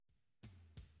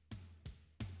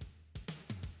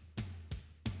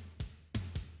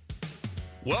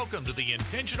Welcome to the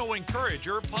Intentional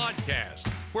Encourager podcast,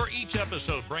 where each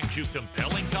episode brings you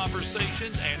compelling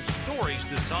conversations and stories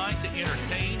designed to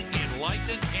entertain,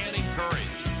 enlighten, and encourage.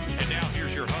 And now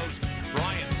here's your host,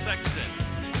 Brian Sexton.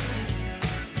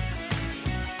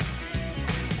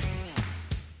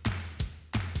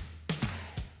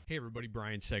 Hey everybody,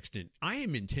 Brian Sexton. I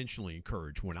am intentionally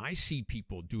encouraged when I see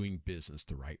people doing business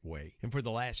the right way. And for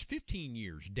the last 15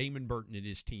 years, Damon Burton and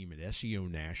his team at SEO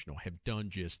National have done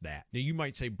just that. Now you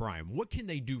might say, Brian, what can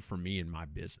they do for me in my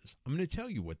business? I'm going to tell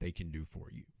you what they can do for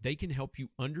you. They can help you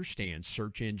understand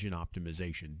search engine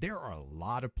optimization. There are a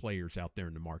lot of players out there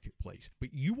in the marketplace,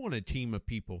 but you want a team of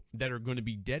people that are going to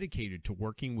be dedicated to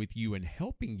working with you and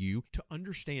helping you to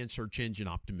understand search engine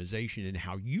optimization and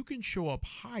how you can show up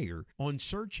higher on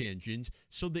search engines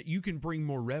so that you can bring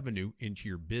more revenue into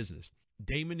your business.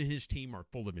 Damon and his team are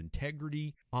full of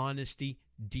integrity, honesty,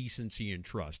 decency, and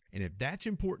trust. And if that's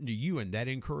important to you and that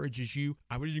encourages you,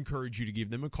 I would encourage you to give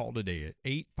them a call today at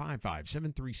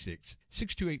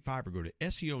 855-736-6285 or go to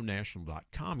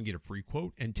SEOnational.com and get a free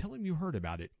quote and tell them you heard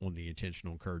about it on the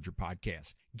Intentional Encourager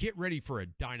podcast. Get ready for a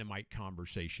dynamite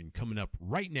conversation coming up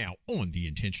right now on the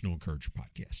Intentional Encourager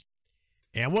podcast.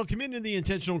 And welcome into the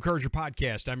Intentional Encourager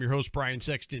podcast. I'm your host, Brian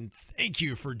Sexton. Thank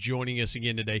you for joining us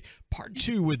again today. Part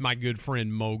 2 with my good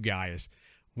friend, Ghias.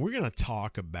 We're going to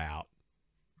talk about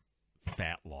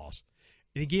fat loss.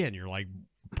 And again, you're like,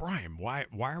 Brian, why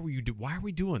are we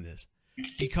doing this?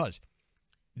 Because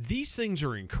these things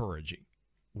are encouraging.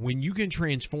 When you can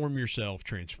transform yourself,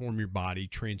 transform your body,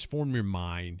 transform your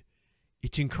mind,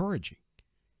 it's encouraging.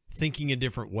 Thinking a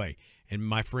different way. And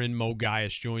my friend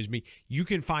Ghias joins me. You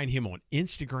can find him on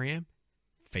Instagram,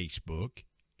 Facebook,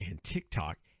 and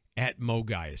TikTok at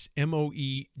Ghias,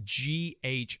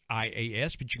 Moeghis.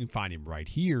 But you can find him right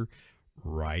here,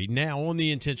 right now on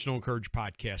the Intentional Encourage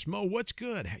podcast. Mo, what's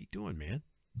good? How you doing, man?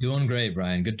 Doing great,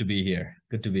 Brian. Good to be here.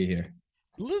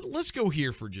 Let's go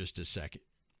here for just a second.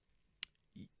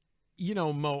 You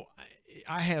know, Mo,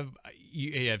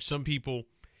 you have some people.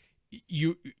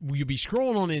 You'll be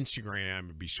scrolling on Instagram,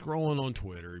 you'll be scrolling on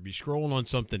Twitter, you'll be scrolling on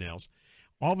something else.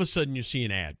 All of a sudden, you see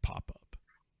an ad pop up.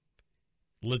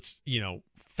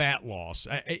 Fat loss.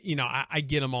 I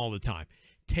get them all the time.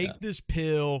 Take this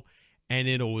pill, and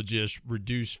it'll just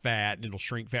reduce fat, and it'll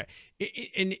shrink fat.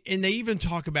 And they even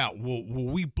talk about, well,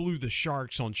 we blew the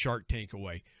sharks on Shark Tank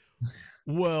away.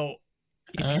 Well,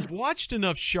 if you've watched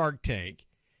enough Shark Tank,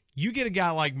 you get a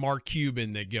guy like Mark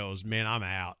Cuban that goes, man, I'm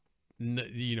out.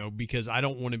 Because I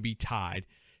don't want to be tied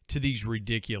to these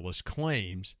ridiculous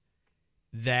claims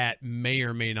that may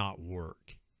or may not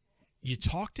work. You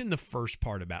talked in the first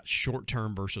part about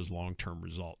short-term versus long-term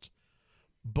results.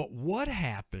 But what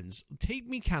happens? Take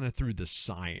me kind of through the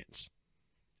science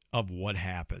of what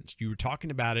happens. You were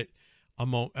talking about it in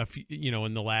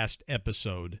the last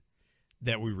episode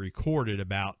that we recorded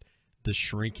about the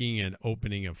shrinking and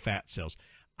opening of fat cells.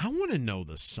 I want to know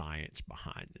the science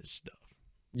behind this stuff.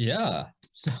 Yeah.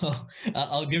 So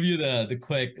I'll give you the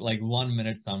quick 1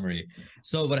 minute summary.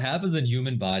 So what happens in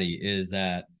human body is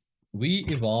that we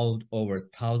evolved over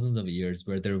thousands of years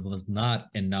where there was not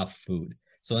enough food.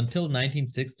 So until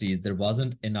 1960s, there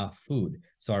wasn't enough food.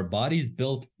 So our bodies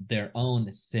built their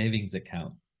own savings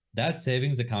account. That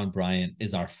savings account, Brian,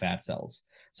 is our fat cells.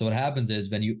 So what happens is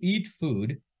when you eat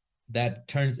food, that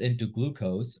turns into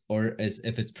glucose, or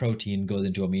if it's protein, goes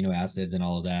into amino acids and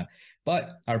all of that.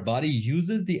 But our body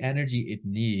uses the energy it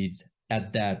needs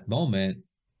at that moment.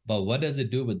 But what does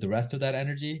it do with the rest of that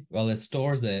energy? Well, it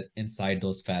stores it inside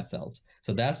those fat cells.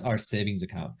 So that's our savings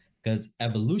account. Because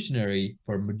evolutionary,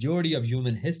 for majority of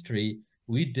human history,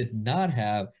 we did not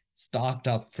have stocked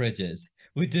up fridges.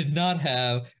 We did not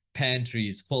have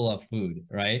pantries full of food,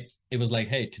 right? It was like,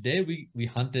 hey, today we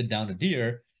hunted down a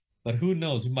deer, but who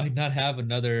knows, we might not have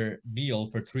another meal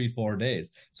for 3-4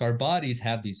 days. So our bodies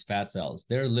have these fat cells.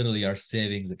 They're literally our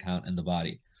savings account in the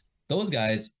body. Those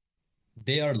guys,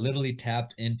 they are literally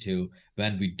tapped into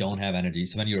when we don't have energy.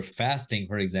 So when you're fasting,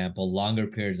 for example, longer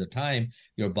periods of time,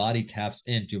 your body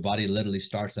literally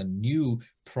starts a new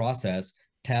process,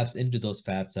 taps into those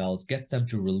fat cells, gets them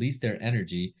to release their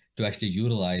energy to actually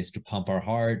utilize to pump our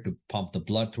heart, to pump the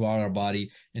blood throughout our body,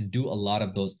 and do a lot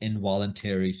of those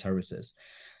involuntary services.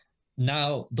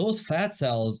 Now, those fat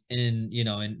cells in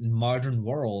modern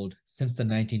world, since the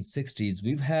 1960s,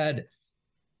 we've had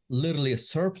literally a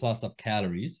surplus of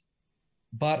calories,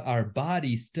 but our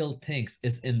body still thinks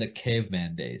it's in the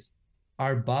caveman days.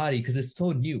 Our body, because it's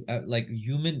so new, like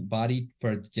human body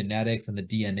for genetics and the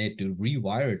DNA to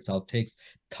rewire itself takes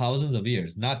thousands of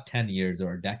years, not 10 years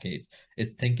or decades.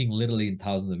 It's thinking literally in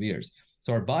thousands of years.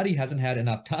 So our body hasn't had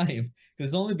enough time because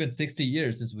it's only been 60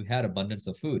 years since we had abundance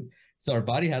of food. So our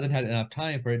body hasn't had enough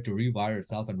time for it to rewire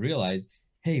itself and realize,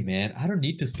 hey man, I don't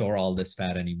need to store all this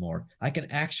fat anymore. I can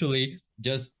actually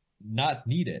just not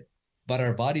need it. But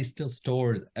our body still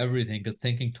stores everything because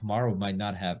thinking tomorrow might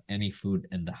not have any food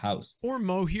in the house. Or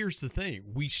Mo, here's the thing: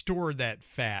 we store that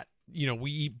fat.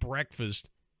 We eat breakfast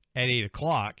at 8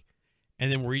 o'clock,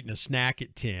 and then we're eating a snack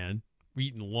at 10. We're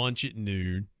eating lunch at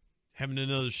noon, having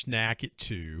another snack at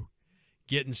 2,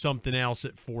 getting something else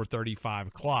at 4:30, 5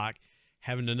 o'clock,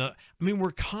 having another. I mean,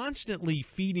 we're constantly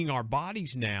feeding our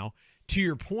bodies now, to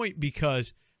your point,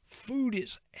 because food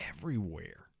is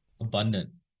everywhere. Abundant.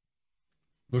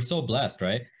 We're so blessed,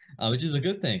 right? Which is a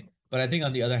good thing. But I think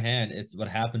on the other hand, it's what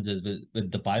happens is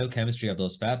with the biochemistry of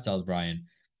those fat cells, Brian,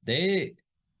 they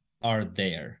are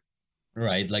there,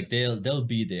 right? Like they'll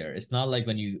be there. It's not like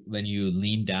when you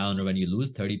lean down or when you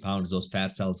lose 30 pounds, those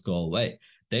fat cells go away.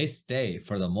 They stay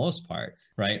for the most part,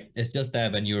 right? It's just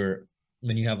that when you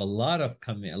have a lot of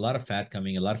fat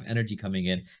coming, a lot of energy coming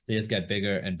in, they just get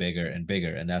bigger and bigger and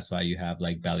bigger. And that's why you have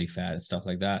like belly fat and stuff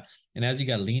like that. And as you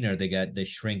get leaner, they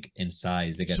shrink in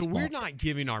size. They get so smaller. We're not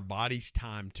giving our bodies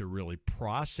time to really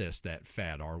process that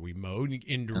fat, are we, Mo?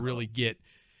 And to really get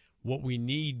what we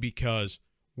need, because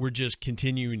we're just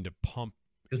continuing to pump.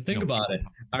 Because think about it.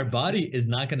 Our body is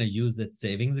not going to use its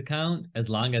savings account as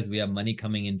long as we have money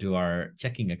coming into our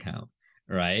checking account,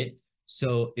 right?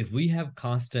 So if we have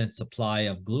constant supply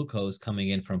of glucose coming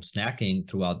in from snacking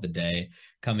throughout the day,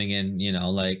 coming in,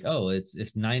 like, oh,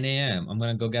 it's 9 a.m. I'm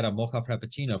going to go get a mocha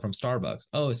frappuccino from Starbucks.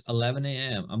 Oh, it's 11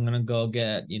 a.m. I'm going to go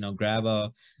get, grab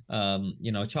a,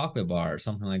 chocolate bar or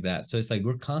something like that. So it's like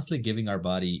we're constantly giving our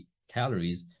body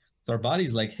calories. So our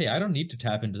body's like, hey, I don't need to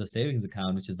tap into the savings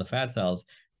account, which is the fat cells.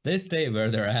 They stay where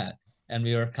they're at. And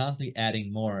we are constantly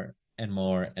adding more and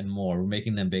more and more. We're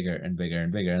making them bigger and bigger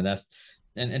and bigger. And that's,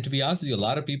 and to be honest with you, a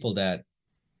lot of people that,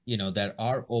 that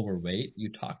are overweight,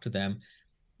 you talk to them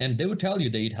and they would tell you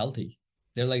they eat healthy.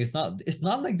 They're like, it's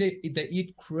not like they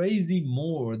eat crazy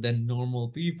more than normal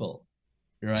people,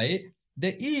 right?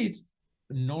 They eat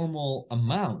normal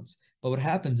amounts. But what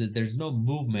happens is there's no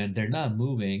movement. They're not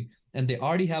moving. And they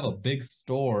already have a big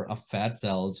store of fat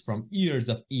cells from years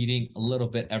of eating a little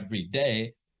bit every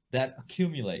day that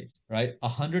accumulates, right?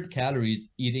 100 calories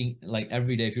eating like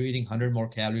every day. If you're eating 100 more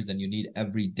calories than you need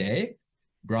every day,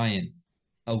 Brian,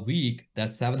 a week,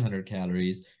 that's 700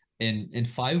 calories. In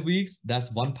 5 weeks,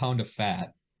 that's 1 pound of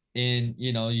fat.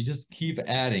 You just keep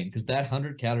adding because that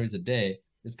 100 calories a day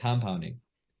is compounding.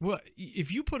 Well,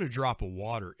 if you put a drop of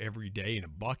water every day in a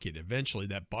bucket, eventually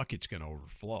that bucket's going to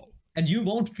overflow. And you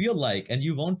won't feel like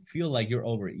you're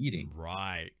overeating.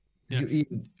 Right. Yeah.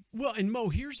 Well, and Mo,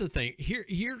 here's the thing.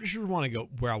 Here's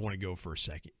where I want to go for a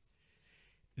second.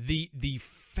 The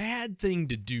fad thing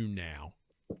to do now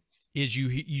is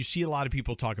you see a lot of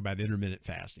people talk about intermittent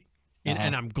fasting.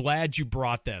 And I'm glad you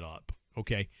brought that up,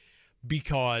 okay?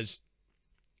 Because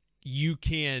you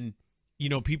can,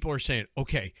 people are saying,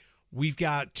 okay, we've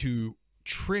got to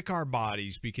trick our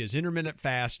bodies because intermittent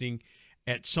fasting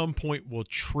at some point will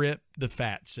trip the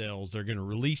fat cells. They're going to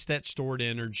release that stored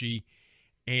energy,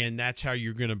 and that's how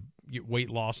you're going to get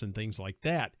weight loss and things like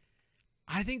that.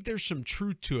 I think there's some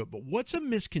truth to it, but what's a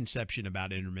misconception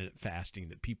about intermittent fasting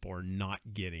that people are not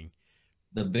getting?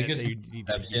 The biggest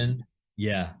misconception,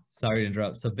 sorry to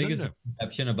interrupt. So biggest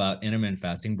misconception about intermittent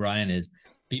fasting, Brian, is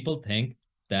people think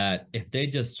that if they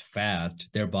just fast,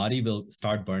 their body will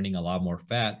start burning a lot more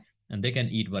fat and they can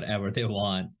eat whatever they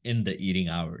want in the eating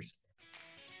hours.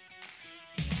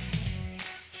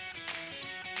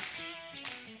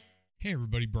 Hey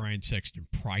everybody, Brian Sexton.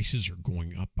 Prices are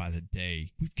going up by the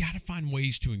day. We've got to find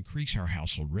ways to increase our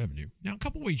household revenue. Now, a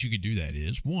couple ways you could do that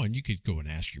is, one, you could go and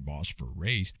ask your boss for a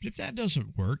raise. But if that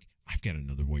doesn't work, I've got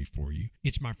another way for you.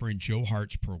 It's my friend Joe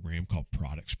Hart's program called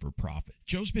Products for Profit.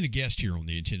 Joe's been a guest here on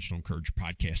the Intentional Encourager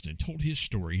podcast and told his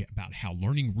story about how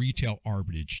learning retail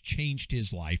arbitrage changed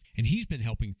his life, and he's been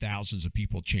helping thousands of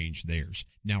people change theirs.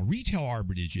 Now, retail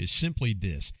arbitrage is simply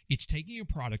this. It's taking a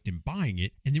product and buying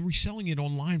it and then reselling it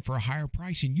online for a higher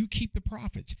price, and you keep the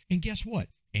profits. And guess what?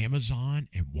 Amazon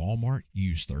and Walmart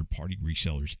use third-party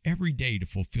resellers every day to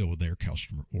fulfill their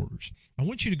customer orders. I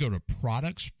want you to go to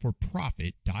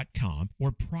productsforprofit.com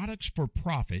or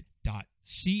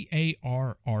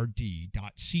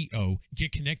productsforprofit.carrd.co.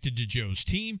 Get connected to Joe's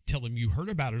team. Tell him you heard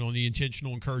about it on the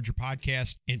Intentional Encourager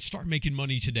podcast and start making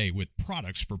money today with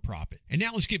Products for Profit. And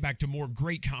now let's get back to more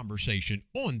great conversation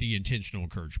on the Intentional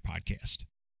Encourager podcast.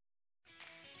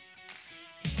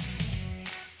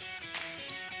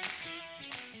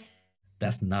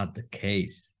 That's not the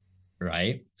case,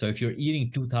 right? So if you're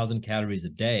eating 2,000 calories a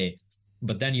day,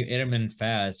 but then you intermittent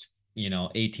fast,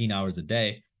 18 hours a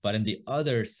day, but in the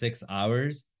other 6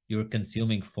 hours, you're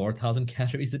consuming 4,000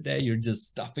 calories a day. You're just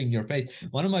stuffing your face.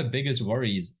 One of my biggest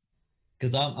worries,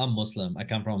 because I'm Muslim, I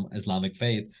come from Islamic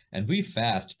faith, and we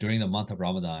fast during the month of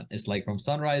Ramadan. It's like from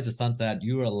sunrise to sunset,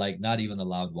 you are like not even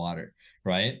allowed water,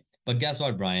 right? But guess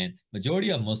what, Brian?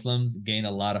 Majority of Muslims gain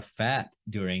a lot of fat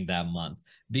during that month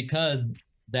because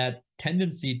that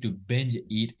tendency to binge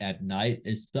eat at night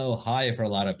is so high for a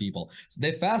lot of people. So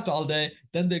they fast all day,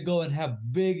 then they go and have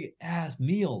big ass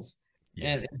meals.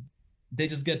 Yeah. And they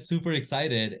just get super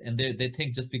excited and they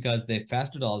think just because they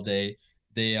fasted all day,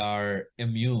 they are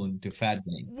immune to fat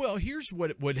gain. Well, here's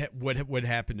what would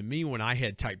happen to me when I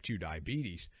had type 2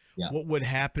 diabetes. Yeah. What would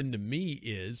happen to me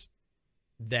is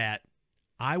that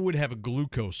I would have a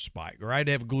glucose spike, or I'd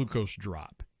have a glucose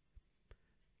drop,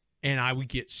 and I would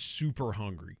get super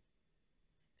hungry,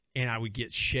 and I would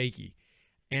get shaky,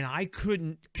 and I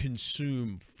couldn't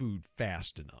consume food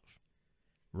fast enough,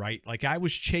 right? Like I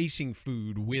was chasing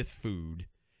food with food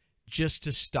just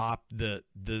to stop the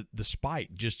spike,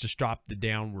 just to stop the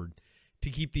downward, to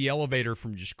keep the elevator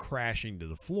from just crashing to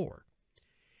the floor.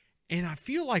 And I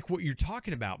feel like what you're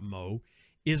talking about, Mo,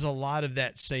 is a lot of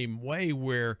that same way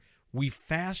where we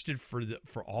fasted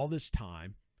for all this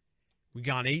time. We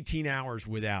gone 18 hours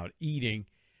without eating,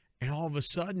 and all of a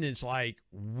sudden it's like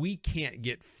we can't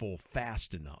get full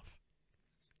fast enough.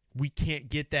 We can't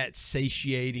get that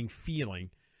satiating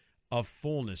feeling of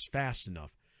fullness fast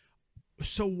enough.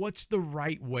 So what's the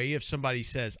right way if somebody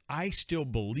says, I still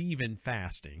believe in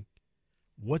fasting?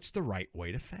 What's the right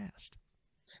way to fast?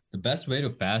 The best way to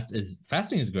fast is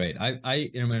fasting is great. I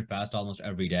intermittent fast almost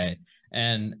every day.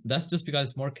 And that's just because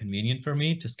it's more convenient for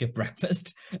me to skip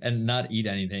breakfast and not eat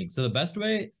anything. So the best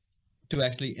way to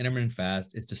actually intermittent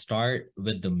fast is to start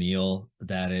with the meal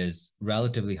that is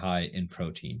relatively high in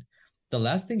protein. The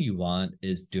last thing you want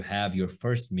is to have your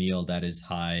first meal that is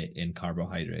high in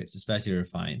carbohydrates, especially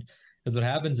refined. Because what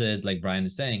happens is, like Brian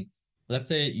is saying, let's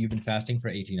say you've been fasting for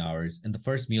 18 hours and the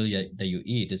first meal that you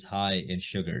eat is high in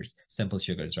sugars, simple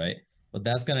sugars, right? What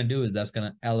that's going to do is that's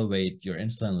going to elevate your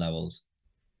insulin levels.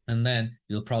 And then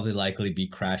you'll probably likely be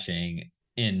crashing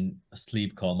in a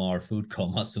sleep coma or food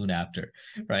coma soon after,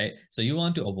 right? So you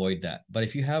want to avoid that. But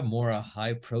if you have more a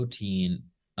high protein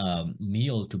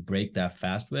meal to break that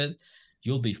fast with,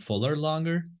 you'll be fuller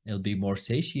longer, it'll be more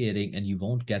satiating, and you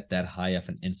won't get that high of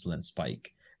an insulin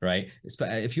spike, right?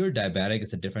 If you're diabetic,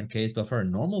 it's a different case. But for a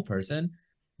normal person,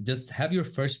 just have your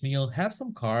first meal, have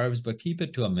some carbs, but keep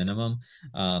it to a minimum,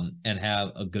 and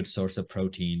have a good source of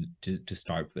protein to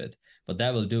start with. What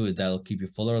that will do is that'll keep you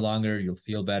fuller longer, you'll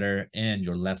feel better, and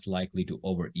you're less likely to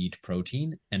overeat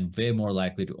protein and way more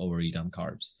likely to overeat on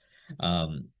carbs.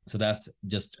 So that's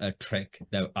just a trick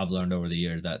that I've learned over the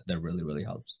years that really, really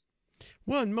helps.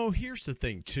 Well, and Mo, here's the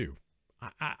thing too.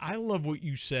 I love what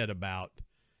you said about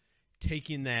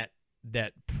taking that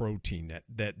protein,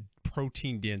 that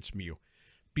protein dense meal.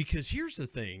 Because here's the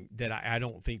thing that I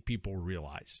don't think people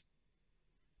realize.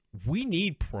 We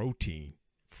need protein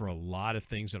for a lot of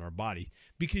things in our body.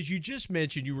 Because you just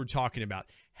mentioned, you were talking about,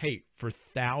 hey, for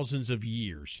thousands of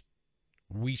years,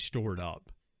 we stored up.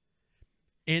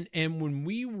 And when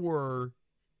we were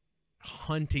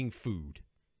hunting food,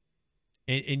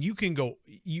 and you can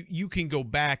go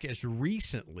back as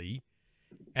recently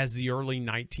as the early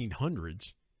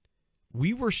 1900s,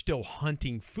 we were still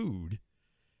hunting food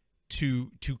to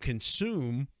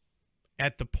consume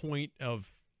at the point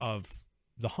of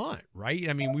the hunt, right?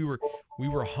 I mean, we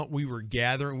were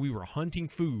gathering, we were hunting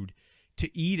food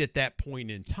to eat at that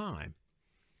point in time.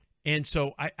 And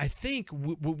so I think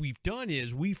what we've done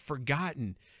is we've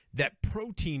forgotten that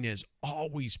protein has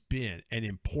always been an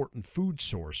important food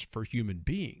source for human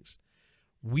beings.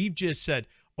 We've just said,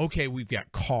 okay, we've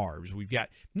got carbs.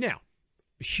 Now,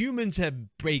 humans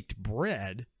have baked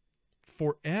bread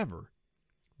forever.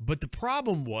 But the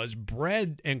problem was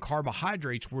bread and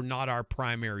carbohydrates were not our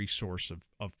primary source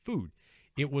of food.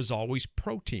 It was always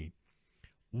protein.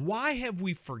 Why have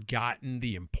we forgotten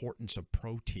the importance of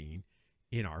protein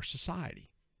in our society?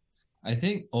 I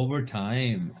think over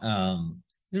time,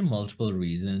 there are multiple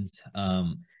reasons.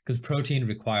 Because protein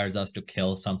requires us to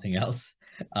kill something else,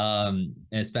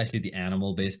 especially the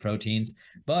animal-based proteins.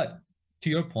 But to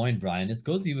your point, Brian, this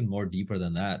goes even more deeper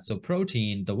than that. So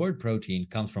protein, the word protein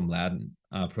comes from Latin,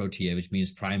 protea, which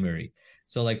means primary.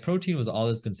 So like protein was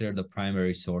always considered the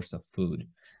primary source of food.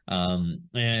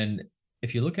 And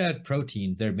if you look at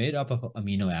protein, they're made up of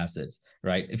amino acids,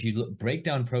 right? If you break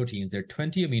down proteins, there are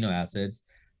 20 amino acids.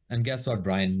 And guess what,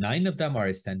 Brian? 9 of them are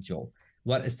essential.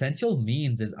 What essential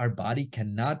means is our body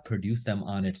cannot produce them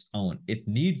on its own. It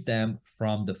needs them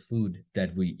from the food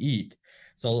that we eat.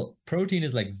 So protein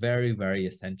is like very, very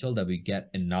essential that we get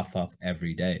enough of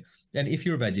every day. And if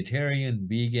you're vegetarian,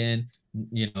 vegan,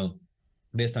 you know,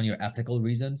 based on your ethical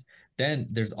reasons, then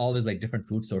there's always like different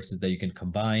food sources that you can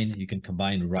combine. You can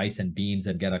combine rice and beans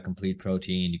and get a complete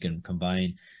protein. You can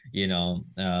combine,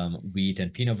 wheat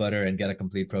and peanut butter and get a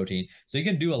complete protein. So you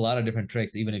can do a lot of different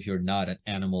tricks, even if you're not an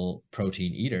animal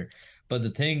protein eater. But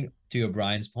the thing, to your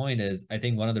Brian's point, is I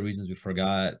think one of the reasons we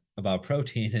forgot about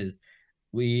protein is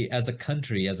we, as a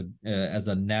country, as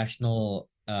a national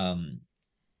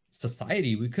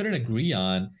society, we couldn't agree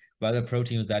on whether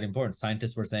protein was that important.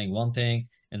 Scientists were saying one thing,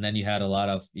 and then you had a lot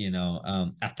of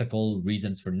ethical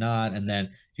reasons for not, and then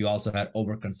you also had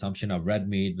overconsumption of red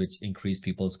meat, which increased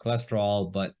people's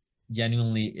cholesterol. But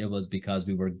genuinely, it was because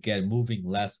we were moving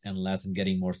less and less and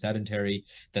getting more sedentary.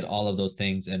 That all of those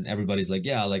things, and everybody's like,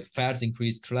 yeah, like fats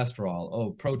increase cholesterol.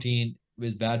 Oh, protein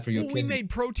is bad for your Well, kidney. we made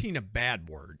protein a bad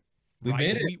word. We right?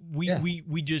 made it.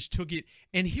 We just took it.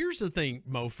 And here's the thing,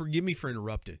 Mo, forgive me for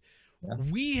interrupting. Yeah.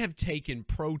 We have taken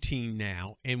protein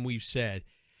now and we've said,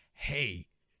 hey,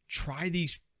 try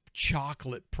these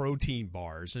chocolate protein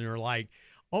bars. And they're like,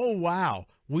 oh, wow,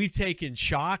 we've taken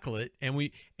chocolate and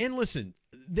listen,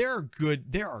 there are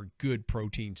good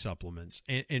protein supplements.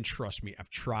 And trust me, I've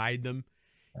tried them.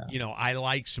 Yeah. I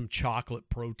like some chocolate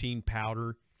protein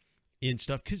powder in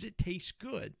stuff because it tastes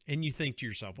good. And you think to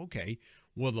yourself, okay,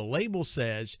 well, the label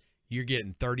says you're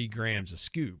getting 30 grams a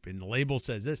scoop, and the label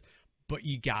says this, but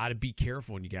you got to be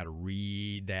careful and you got to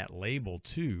read that label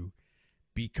too,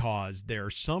 because there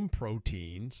are some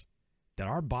proteins that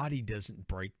our body doesn't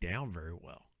break down very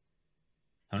well.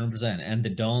 100%. And they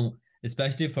don't,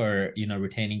 especially for,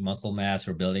 retaining muscle mass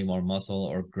or building more muscle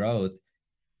or growth,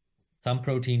 some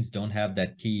proteins don't have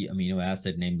that key amino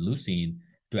acid named leucine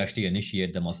to actually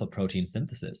initiate the muscle protein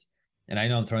synthesis. And I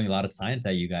know I'm throwing a lot of science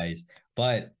at you guys,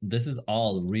 but this is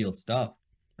all real stuff,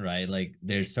 right? Like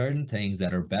there's certain things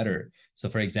that are better. So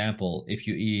for example, if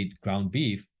you eat ground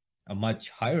beef, a much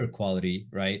higher quality,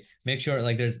 right? Make sure,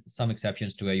 like, there's some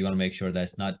exceptions to it. You want to make sure that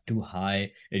it's not too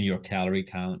high in your calorie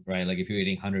count, right? Like if you're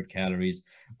eating 100 calories,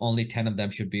 only 10 of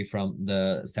them should be from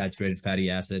the saturated fatty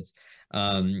acids,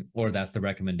 or that's the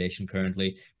recommendation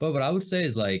currently. But what I would say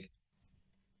is like,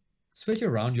 switch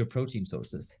around your protein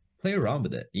sources, play around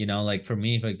with it. Like for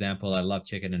me, for example, I love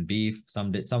chicken and beef.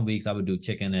 Some weeks I would do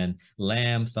chicken and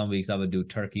lamb. Some weeks I would do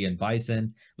turkey and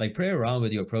bison. Like play around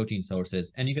with your protein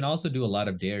sources. And you can also do a lot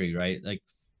of dairy, right? Like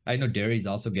I know dairy is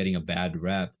also getting a bad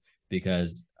rep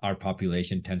because our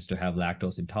population tends to have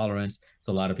lactose intolerance.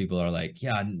 So a lot of people are like,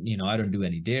 yeah, I don't do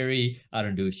any dairy, I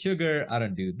don't do sugar, I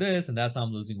don't do this, and that's how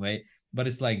I'm losing weight. But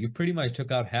it's like you pretty much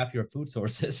took out half your food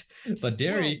sources. But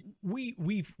dairy, well,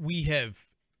 we have.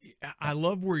 I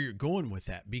love where you're going with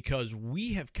that, because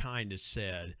we have kind of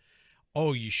said,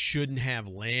 oh, you shouldn't have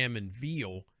lamb and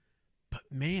veal, but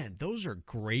man, those are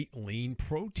great lean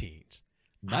proteins.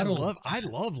 I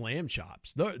love lamb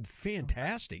chops. They're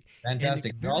fantastic.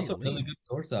 Fantastic. They're also lean. really good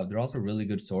source of. They're also really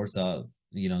good source of,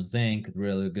 zinc.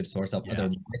 Really good source of other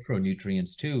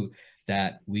micronutrients too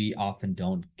that we often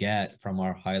don't get from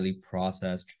our highly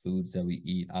processed foods that we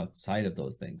eat outside of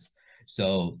those things.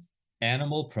 So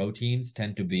animal proteins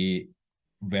tend to be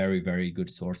very, very good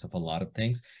source of a lot of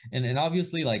things. And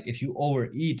obviously, like if you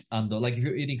overeat on like if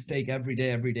you're eating steak every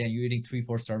day, and you're eating 3-4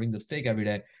 servings of steak every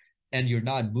day, and you're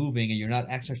not moving and you're not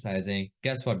exercising,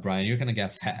 guess what, Brian? You're gonna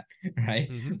get fat, right?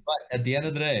 Mm-hmm. But at the end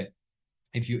of the day,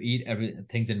 if you eat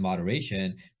things in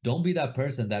moderation, don't be that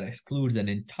person that excludes an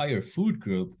entire food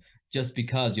group just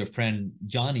because your friend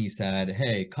Johnny said,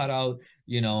 hey, cut out,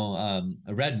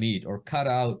 red meat, or cut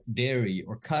out dairy,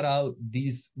 or cut out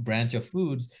these branch of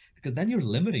foods, because then you're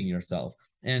limiting yourself.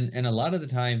 And a lot of the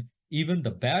time, even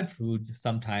the bad foods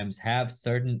sometimes have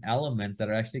certain elements that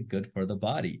are actually good for the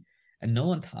body. And no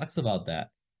one talks about that,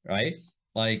 right?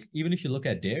 Like, even if you look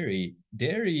at dairy,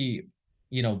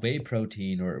 whey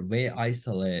protein or whey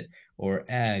isolate or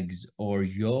eggs or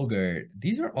yogurt,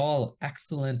 these are all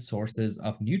excellent sources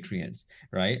of nutrients,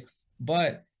 right?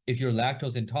 But if you're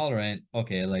lactose intolerant,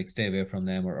 okay, like stay away from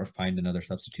them, or find another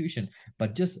substitution.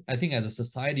 But just, I think as a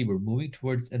society, we're moving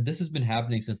towards, and this has been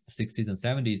happening since the 60s and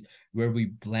 70s, where we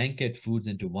blanket foods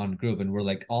into one group and we're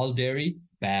like, all dairy,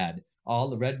 bad.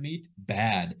 All red meat,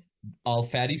 bad. All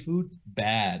fatty foods,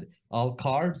 bad. All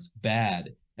carbs,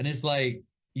 bad. And it's like,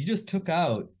 you just took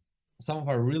out some of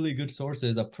our really good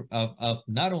sources of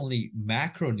not only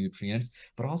macronutrients,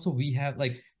 but also we have,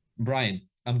 like, Brian,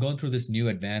 I'm going through this new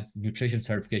advanced nutrition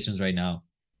certifications right now.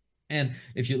 And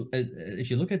if you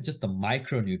look at just the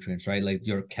micronutrients, right, like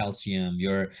your calcium,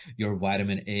 your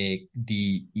vitamin A,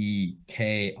 D, E,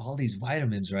 K, all these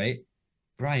vitamins, right,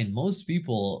 Brian, most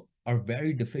people are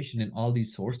very deficient in all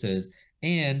these sources.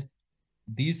 And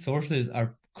these sources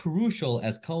are crucial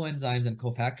as coenzymes and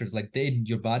cofactors. Like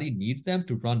your body needs them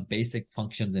to run basic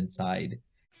functions inside.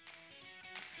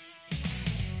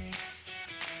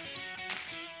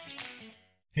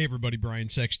 Hey everybody, Brian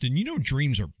Sexton. You know,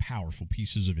 dreams are powerful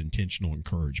pieces of intentional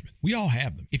encouragement. We all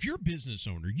have them. If you're a business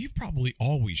owner, you've probably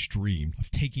always dreamed of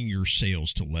taking your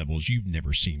sales to levels you've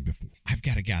never seen before. I've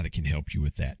got a guy that can help you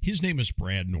with that. His name is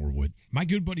Brad Norwood. My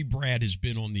good buddy Brad has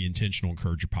been on the Intentional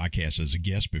Encourager podcast as a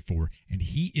guest before, and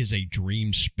he is a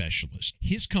dream specialist.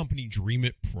 His company, Dream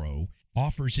It Pro,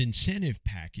 offers incentive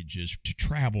packages to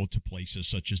travel to places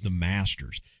such as the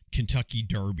Masters, Kentucky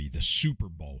Derby, the Super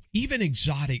Bowl, even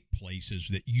exotic places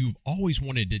that you've always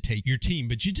wanted to take your team,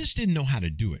 but you just didn't know how to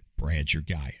do it. Brad's your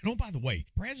guy. And oh, by the way,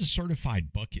 Brad's a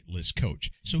certified bucket list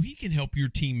coach, so he can help your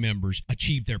team members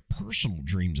achieve their personal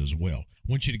dreams as well. I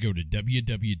want you to go to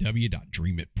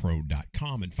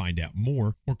www.dreamitpro.com and find out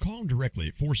more, or call him directly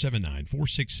at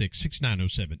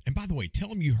 479-466-6907. And by the way,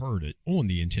 tell him you heard it on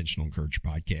the Intentional Encourager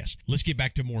podcast. Let's get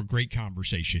back to more great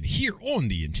conversation here on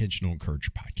the Intentional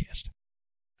Encourager podcast.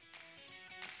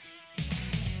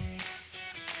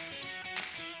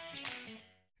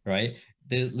 Right?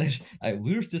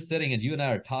 We were just sitting and you and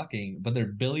I are talking, but there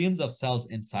are billions of cells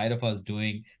inside of us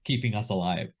keeping us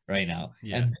alive right now.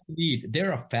 Yeah. And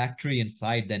they're a factory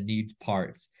inside that needs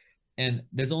parts. And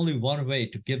there's only one way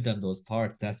to give them those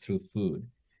parts, that's through food.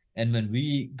 And when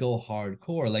we go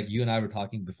hardcore, like you and I were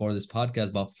talking before this podcast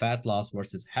about fat loss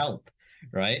versus health,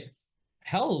 right?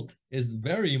 Health is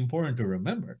very important to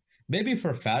remember. Maybe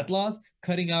for fat loss,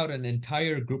 cutting out an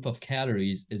entire group of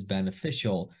calories is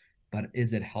beneficial, but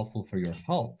is it helpful for your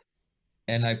health?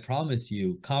 And I promise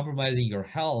you, compromising your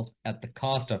health at the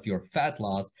cost of your fat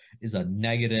loss is a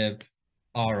negative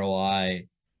ROI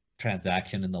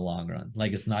transaction in the long run.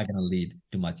 Like, it's not going to lead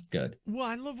to much good. Well,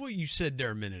 I love what you said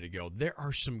there a minute ago. There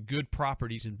are some good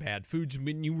properties in bad foods.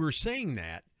 When you were saying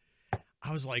that,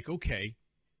 I was like, okay,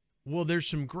 well, there's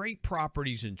some great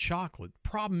properties in chocolate.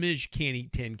 Problem is, you can't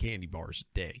eat 10 candy bars a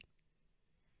day.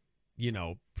 You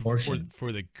know, for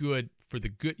the good,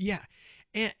 yeah.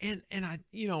 And I,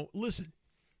 listen,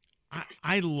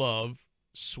 I love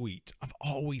sweets. I've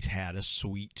always had a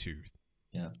sweet tooth.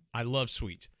 Yeah. I love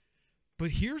sweets.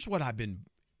 But here's what I've been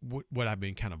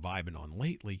kind of vibing on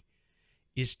lately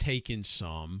is taking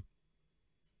some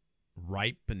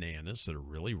ripe bananas that are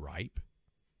really ripe,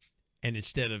 and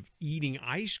instead of eating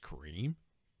ice cream,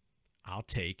 I'll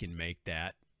take and make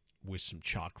that with some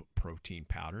chocolate protein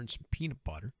powder and some peanut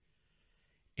butter,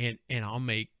 and I'll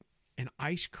make an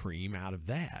ice cream out of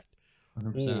that.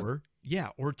 100%.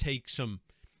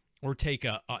 Or take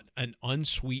an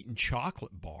unsweetened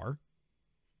chocolate bar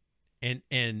and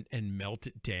melt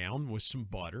it down with some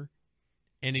butter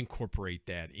and incorporate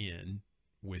that in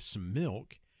with some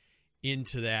milk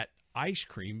into that ice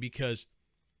cream, because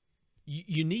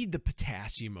you need the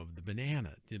potassium of the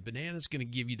banana. The banana is going to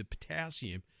give you the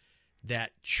potassium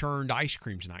that churned ice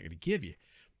cream's not going to give you.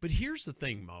 But here's the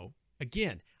thing, Mo.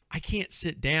 Again, I can't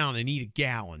sit down and eat a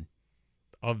gallon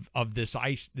of this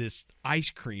ice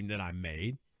cream that I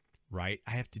made, right?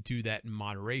 I have to do that in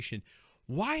moderation.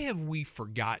 Why have we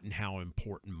forgotten how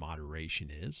important moderation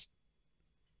is?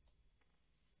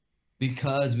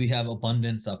 Because we have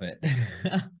abundance of it.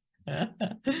 Right?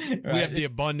 We have the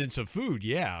abundance of food,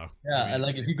 yeah. Yeah, I mean,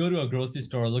 like if you go to a grocery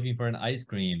store looking for an ice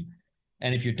cream,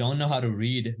 and if you don't know how to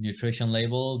read nutrition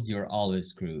labels, you're always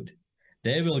screwed.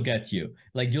 They will get you.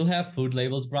 Like, you'll have food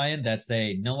labels, Brian, that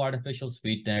say no artificial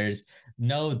sweeteners,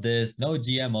 no this, no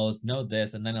GMOs, no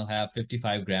this, and then it'll have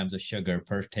 55 grams of sugar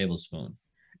per tablespoon.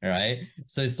 All right.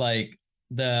 So it's like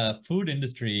the food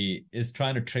industry is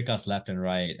trying to trick us left and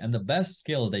right. And the best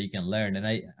skill that you can learn, and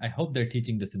I hope they're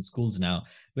teaching this in schools now,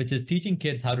 which is teaching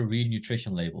kids how to read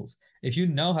nutrition labels. If you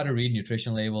know how to read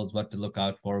nutrition labels, what to look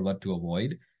out for, what to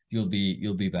avoid, you'll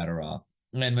be better off.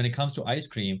 And when it comes to ice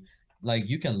cream, like,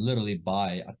 you can literally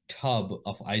buy a tub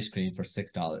of ice cream for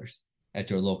 $6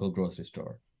 at your local grocery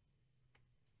store.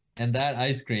 And that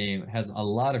ice cream has a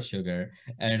lot of sugar,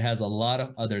 and it has a lot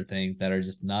of other things that are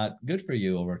just not good for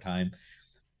you over time.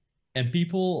 And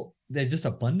people, there's just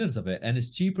abundance of it. And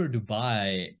it's cheaper to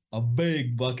buy a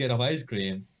big bucket of ice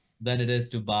cream than it is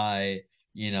to buy,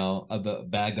 a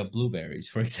bag of blueberries,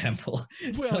 for example.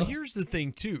 Well, here's the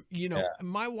thing, too.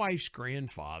 My wife's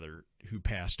grandfather, who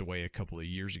passed away a couple of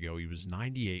years ago, he was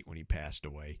 98 when he passed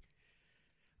away.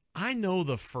 I know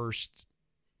the first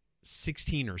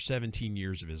 16 or 17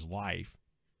 years of his life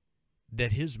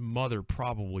that his mother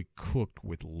probably cooked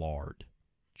with lard,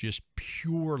 just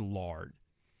pure lard.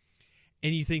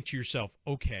 And you think to yourself,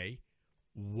 okay,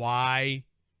 why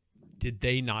did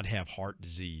they not have heart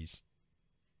disease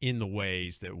in the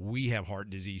ways that we have heart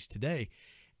disease today?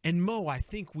 And Mo, I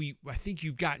think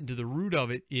you've gotten to the root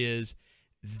of it is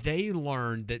they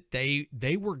learned that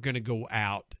they were going to go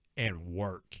out and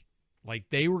work. Like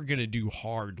they were going to do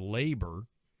hard labor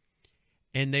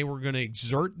and they were going to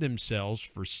exert themselves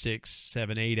for 6,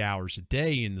 7, 8 hours a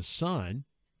day in the sun.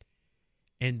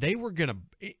 And they were going to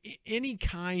any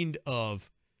kind of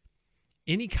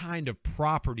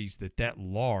properties that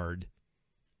lard,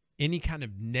 any kind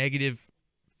of negative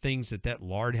things that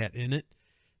lard had in it,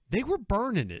 they were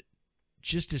burning it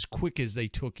just as quick as they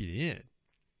took it in.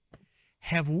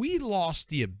 Have we lost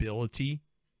the ability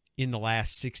in the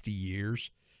last 60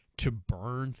 years to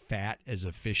burn fat as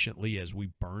efficiently as we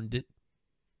burned it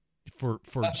for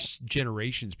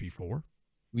generations before?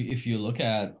 If you look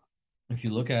at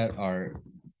our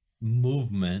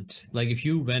movement, like if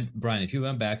you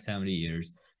went back 70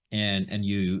 years and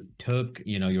you took,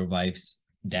 your wife's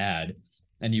dad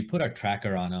and you put a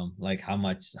tracker on him, like how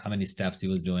many steps he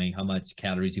was doing, how much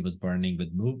calories he was burning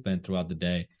with movement throughout the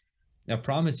day, I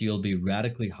promise you'll be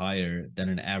radically higher than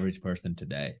an average person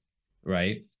today,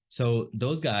 right? So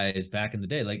those guys back in the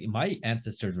day, like my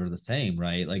ancestors were the same,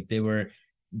 right? Like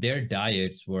their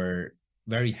diets were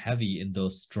very heavy in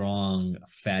those strong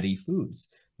fatty foods.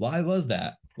 Why was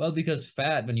that? Well, because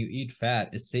fat, when you eat fat,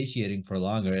 is satiating for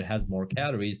longer. It has more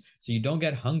calories. So you don't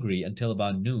get hungry until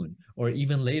about noon or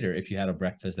even later if you had a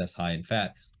breakfast that's high in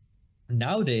fat.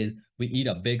 Nowadays, we eat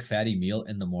a big fatty meal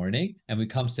in the morning and we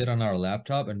come sit on our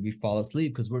laptop and we fall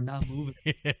asleep because we're not moving.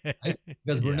 Right?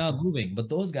 Because we're not moving. But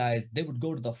those guys, they would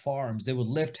go to the farms, they would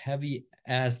lift heavy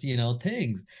ass,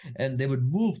 things, and they would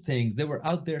move things. They were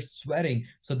out there sweating.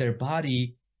 So their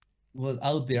body was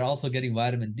out there also getting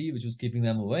vitamin D, which was keeping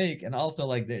them awake. And also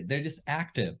like they're just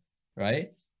active, right?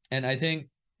 And I think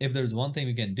if there's one thing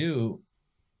we can do,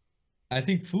 I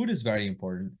think food is very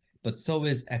important, but so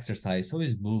is exercise, so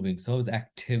is moving, so is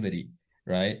activity,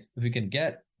 right? If we can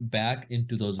get back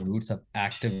into those roots of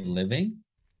active living,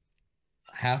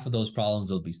 half of those problems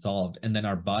will be solved. And then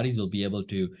our bodies will be able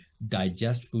to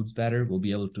digest foods better. We'll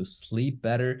be able to sleep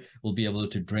better. We'll be able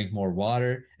to drink more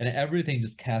water. And everything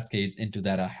just cascades into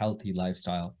that a healthy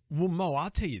lifestyle. Well, Mo, I'll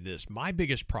tell you this. My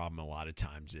biggest problem a lot of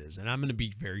times is, and I'm going to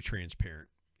be very transparent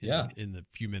in the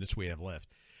few minutes we have left.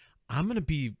 I'm going to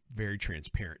be very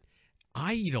transparent.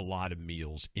 I eat a lot of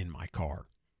meals in my car.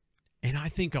 And I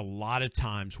think a lot of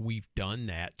times we've done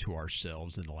that to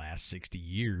ourselves in the last 60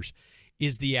 years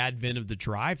is the advent of the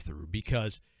drive-through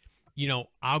because,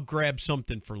 I'll grab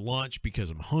something for lunch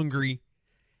because I'm hungry,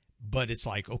 but it's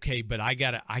like, okay, but I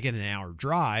got an hour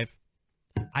drive.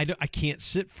 I can't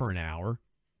sit for an hour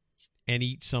and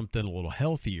eat something a little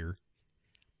healthier.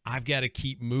 I've got to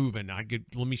keep moving.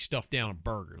 Let me stuff down a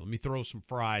burger. Let me throw some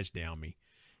fries down me,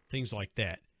 things like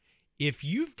that. If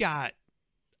you've got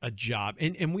a job,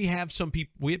 and we have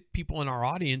people in our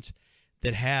audience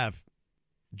that have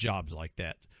jobs like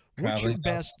that. What's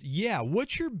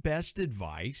your best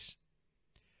advice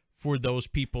for those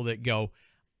people that go,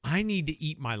 I need to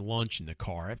eat my lunch in the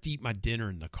car. I have to eat my dinner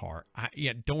in the car. I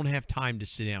don't have time to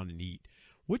sit down and eat.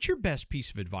 What's your best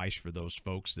piece of advice for those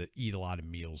folks that eat a lot of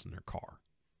meals in their car?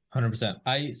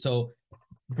 100%. So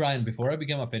Brian, before I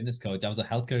became a fitness coach, I was a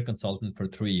healthcare consultant for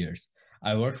 3 years.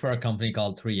 I worked for a company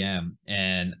called 3M,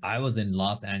 and I was in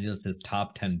Los Angeles'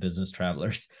 top 10 business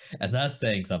travelers. And that's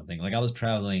saying something. Like I was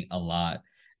traveling a lot.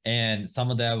 And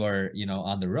some of that were,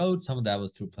 on the road, some of that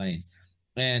was through planes.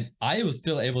 And I was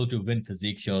still able to win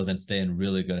physique shows and stay in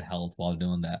really good health while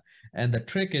doing that. And the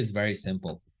trick is very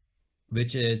simple,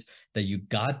 which is that you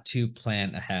got to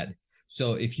plan ahead.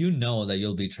 So if you know that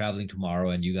you'll be traveling tomorrow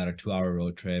and you got a 2-hour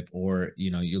road trip or,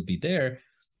 you'll be there,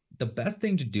 the best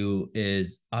thing to do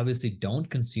is obviously don't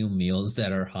consume meals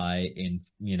that are high in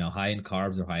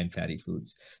carbs or high in fatty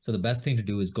foods. So the best thing to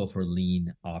do is go for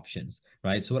lean options,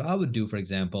 right? So what I would do, for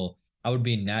example, I would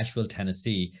be in Nashville,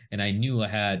 Tennessee, and I knew I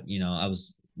had,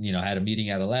 I had a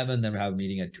meeting at 11, then we have a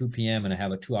meeting at 2 p.m. and I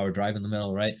have a 2-hour drive in the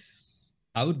middle, right?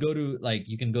 I would go to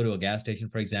you can go to a gas station,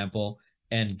 for example,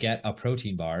 and get a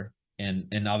protein bar.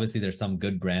 And obviously there's some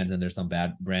good brands and there's some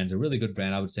bad brands. A really good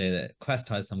brand, I would say that Quest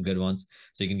has some good ones.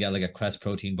 So you can get like a Quest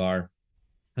protein bar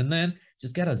and then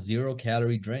just get a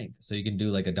 0-calorie drink. So you can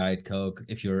do like a Diet Coke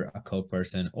if you're a Coke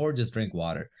person, or just drink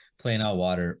water. Plain out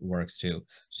water works too.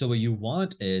 So what you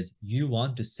want is you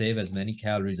want to save as many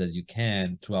calories as you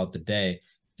can throughout the day.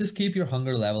 Just keep your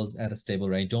hunger levels at a stable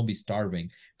range. Don't be starving,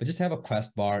 but just have a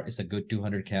Quest bar. It's a good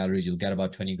 200 calories. You'll get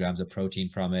about 20 grams of protein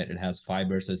from it. It has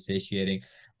fiber, so it's satiating.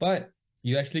 But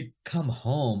you actually come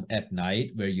home at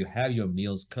night where you have your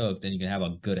meals cooked and you can have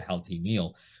a good, healthy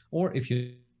meal. Or if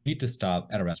you need to stop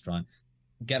at a restaurant,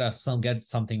 get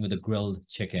something with a grilled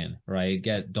chicken, right?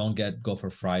 Don't go for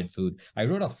fried food. I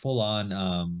wrote a full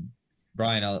on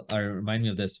Brian, I'll remind me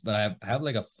of this, but I have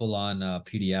like a full on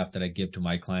PDF that I give to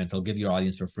my clients. I'll give your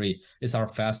audience for free. It's our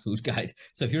fast food guide.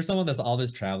 So if you're someone that's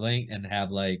always traveling and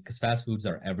have like, because fast foods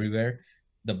are everywhere,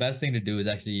 the best thing to do is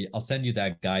actually, I'll send you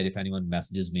that guide if anyone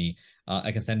messages me.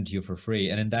 I can send it to you for free.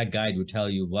 And in that guide, we tell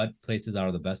you what places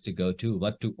are the best to go to,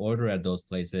 what to order at those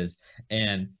places,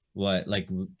 and what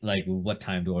what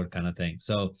time to order kind of thing.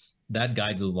 So that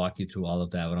guide will walk you through all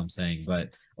of that, what I'm saying. But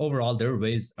overall, there are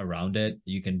ways around it.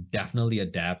 You can definitely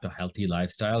adapt a healthy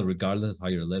lifestyle regardless of how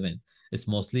you're living. It's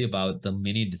mostly about the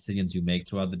many decisions you make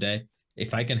throughout the day.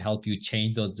 If I can help you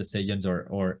change those decisions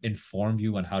or inform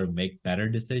you on how to make better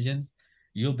decisions,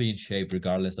 you'll be in shape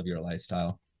regardless of your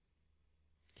lifestyle.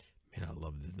 Man, I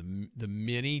love the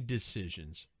many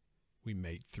decisions we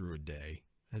make through a day.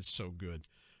 That's so good.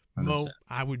 100%. Mo,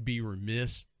 I would be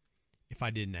remiss if I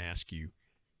didn't ask you,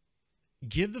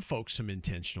 give the folks some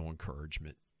intentional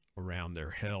encouragement around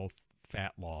their health,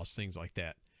 fat loss, things like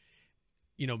that.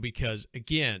 You know, because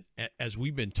again, as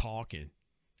we've been talking,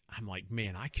 I'm like,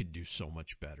 man, I could do so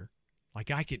much better.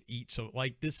 Like I could eat so,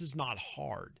 like this is not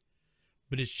hard,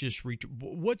 but it's just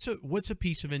what's a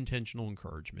piece of intentional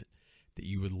encouragement that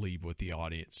you would leave with the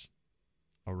audience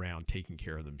around taking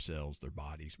care of themselves, their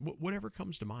bodies, whatever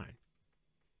comes to mind.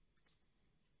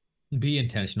 Be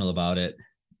intentional about it.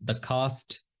 The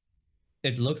cost,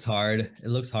 it looks hard. It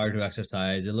looks hard to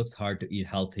exercise. It looks hard to eat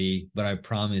healthy, but I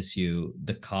promise you,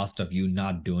 the cost of you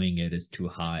not doing it is too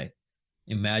high.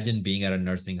 Imagine being at a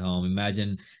nursing home.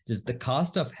 Imagine just the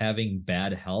cost of having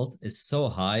bad health is so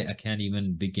high. I can't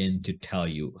even begin to tell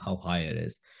you how high it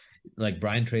is. Like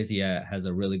Brian Tracy has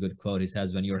a really good quote. He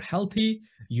says, when you're healthy,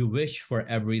 you wish for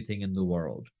everything in the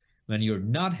world. When you're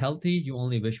not healthy, you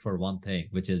only wish for one thing,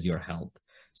 which is your health.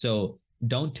 So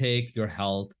don't take your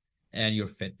health and your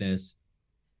fitness.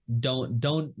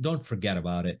 Don't forget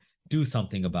about it. Do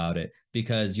something about it,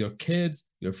 because your kids,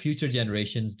 your future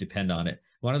generations depend on it.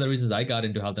 One of the reasons I got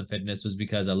into health and fitness was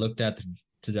because I looked at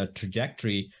the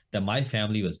trajectory that my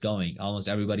family was going. Almost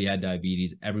everybody had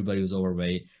diabetes. Everybody was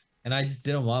overweight. And I just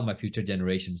didn't want my future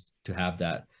generations to have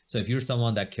that. So if you're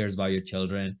someone that cares about your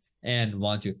children and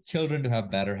want your children to have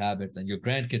better habits and your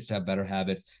grandkids to have better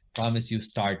habits, promise you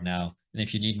start now. And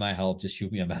if you need my help, just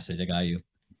shoot me a message. I got you.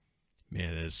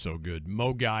 Man, that is so good.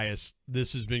 Mo Ghias,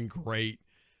 this has been great.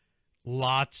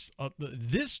 Lots of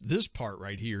this part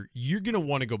right here, you're going to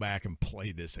want to go back and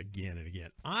play this again and again.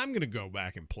 I'm going to go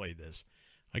back and play this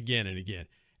again and again.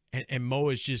 And Mo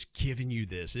is just giving you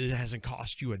this. It hasn't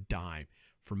cost you a dime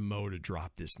for Mo to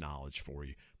drop this knowledge for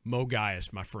you. Mo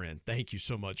Ghias, my friend, thank you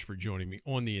so much for joining me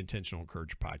on the Intentional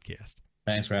Encourager podcast.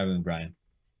 Thanks for having me, Brian.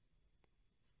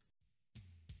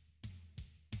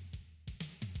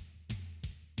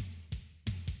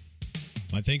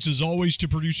 My thanks as always to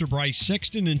producer Bryce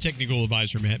Sexton and technical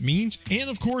advisor Matt Means. And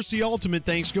of course, the ultimate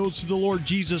thanks goes to the Lord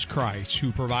Jesus Christ,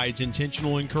 who provides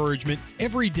intentional encouragement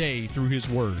every day through his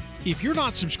word. If you're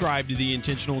not subscribed to the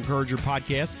Intentional Encourager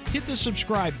podcast, hit the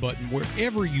subscribe button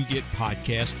wherever you get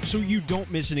podcasts so you don't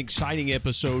miss an exciting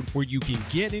episode where you can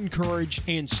get encouraged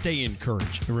and stay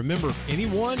encouraged. And remember,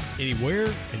 anyone, anywhere,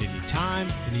 at any time,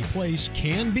 any place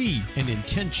can be an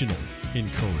intentional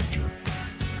encourager.